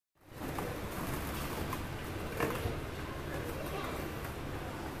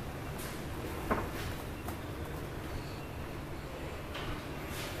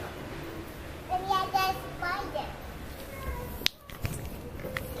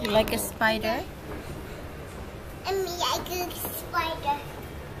You like a spider? Emmy, I like a spider.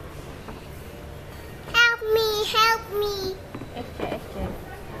 Help me, help me. Okay, okay.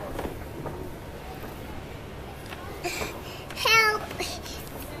 Help.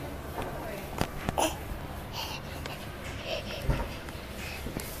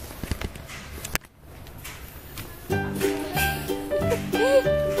 Yay!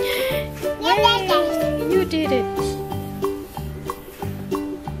 You did it.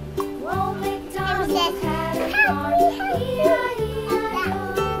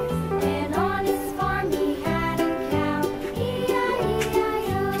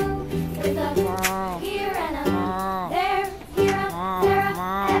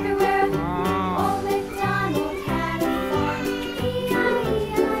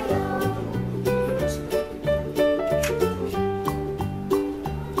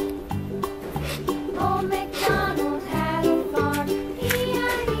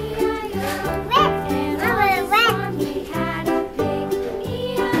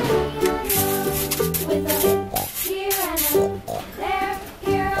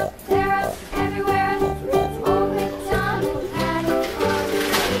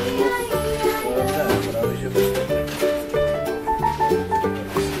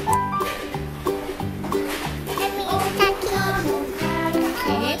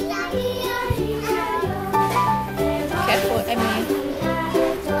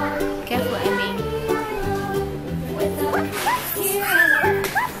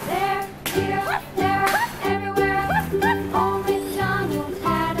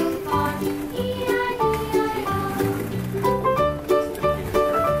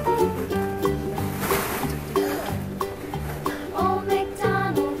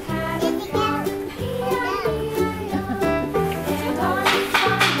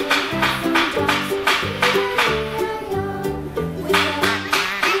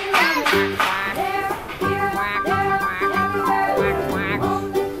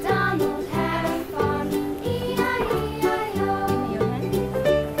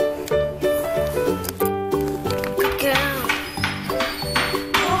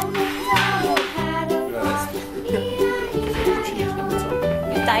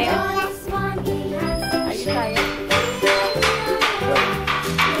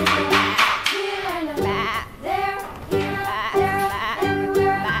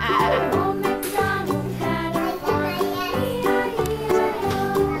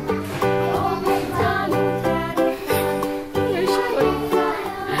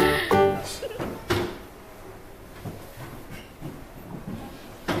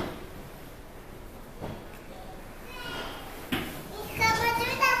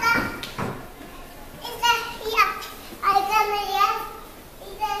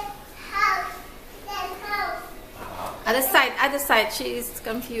 Other side, she is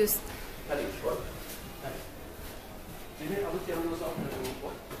confused.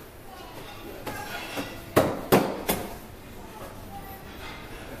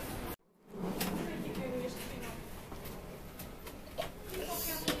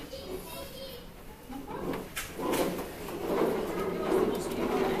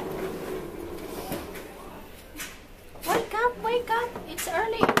 Wake up, it's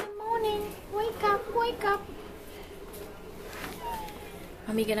early in the morning. Wake up, wake up.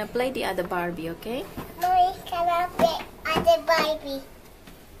 Mommy gonna play the other Barbie, okay? Mommy gonna play other Barbie.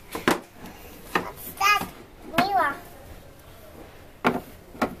 What's that? Mirror.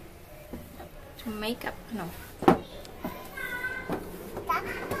 Makeup, no.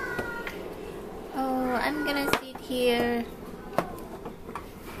 Oh, I'm gonna sit here.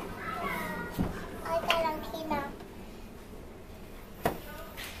 I'm gonna clean up.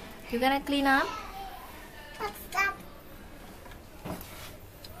 You gonna clean up? What's that?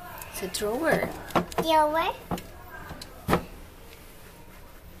 It's a drawer. Drawer?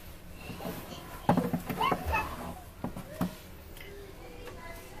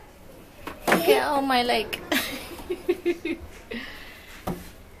 Okay, oh my leg.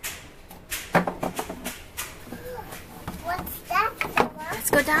 What's that?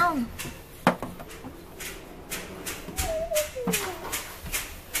 Let's go down.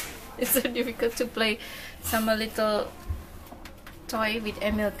 It's so difficult to play some little toy with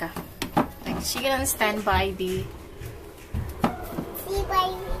Emilka. Like she gonna stand by the. See by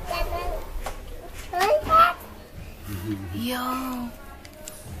the Yo,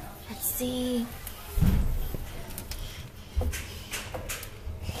 let's see.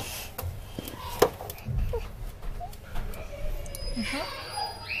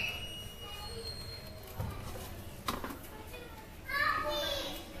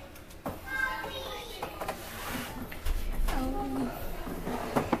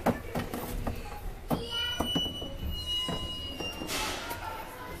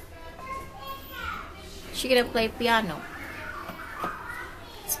 She's gonna play piano.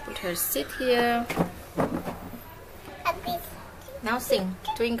 Let's put her sit here. Now sing.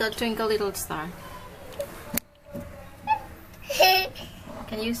 Twinkle, twinkle, little star.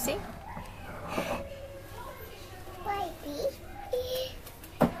 Can you sing?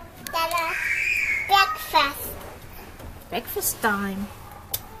 Breakfast. Breakfast time.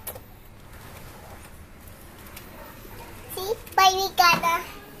 See, baby gonna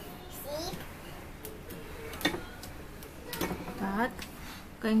sleep. Dad,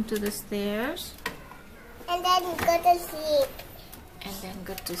 going to the stairs. And then go to sleep. And then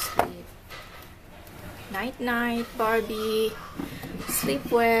go to sleep. Night night, Barbie.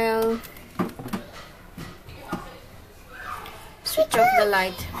 Sleep well. Switch off the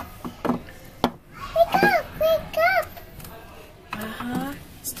light. Wake up, wake up.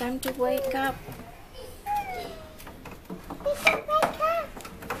 It's time to wake up. Wake up, wake up.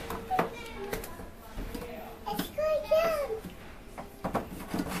 Let's go again.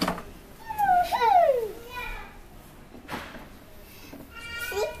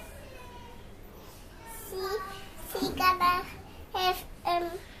 See, gonna have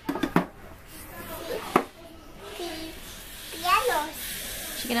pianos.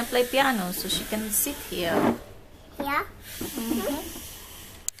 She's gonna play piano, so she can sit here. Yeah.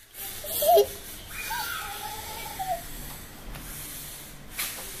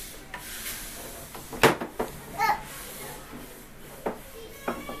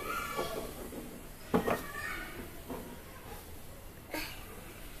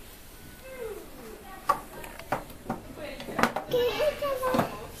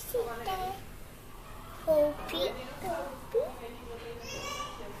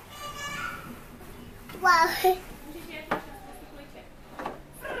 Wow.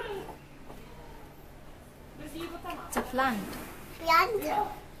 It's a plant. Piano.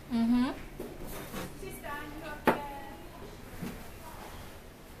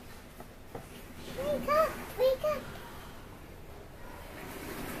 Wake up, wake up.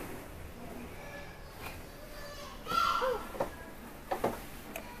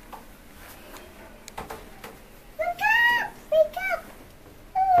 Wake up, wake up.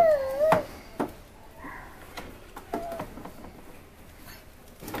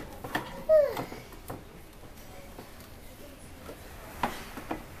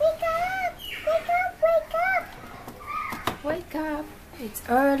 Wake up. It's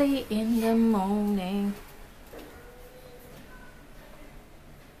early in the morning.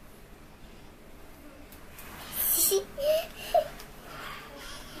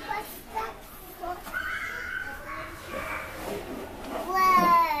 What's that for?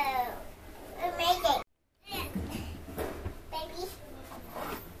 Whoa. Amazing. Baby.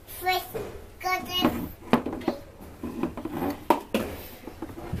 First, go to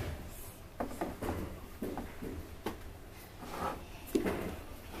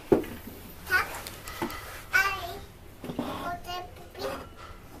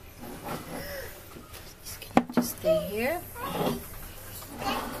Just stay here.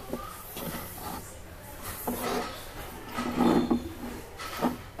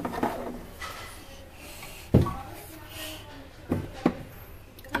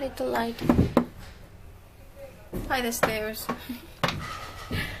 A little light. By the stairs.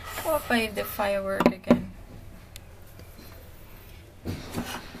 Or by the firework again. A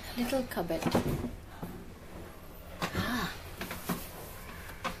little cupboard.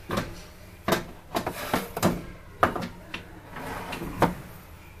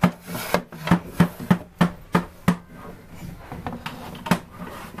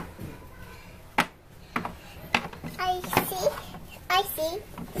 I see.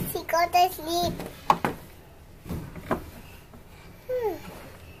 She go to sleep.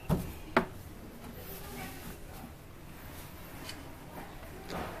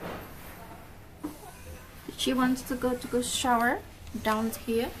 She wants to go shower down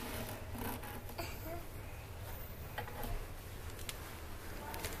here.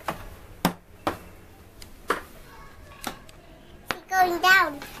 She's going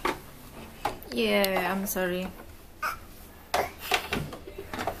down. Yeah, I'm sorry.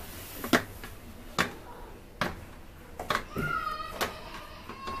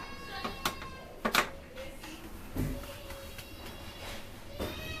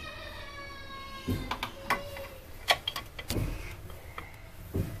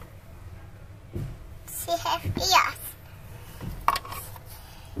 She has ears.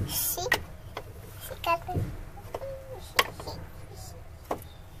 She got the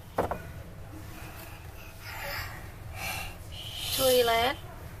Toilet,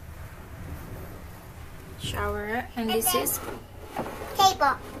 shower, and this is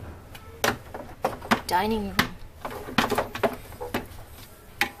table. dining room.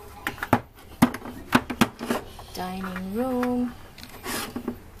 Dining room.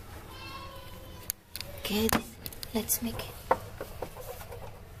 Okay, let's make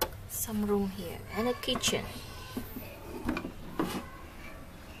some room here and a kitchen.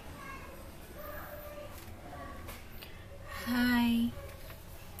 Hi.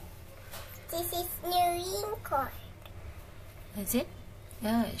 This is new unicorn. Is it?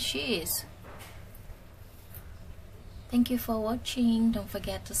 Yeah, she is. Thank you for watching. Don't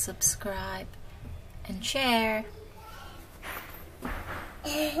forget to subscribe and share.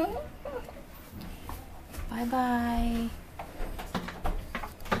 Bye bye.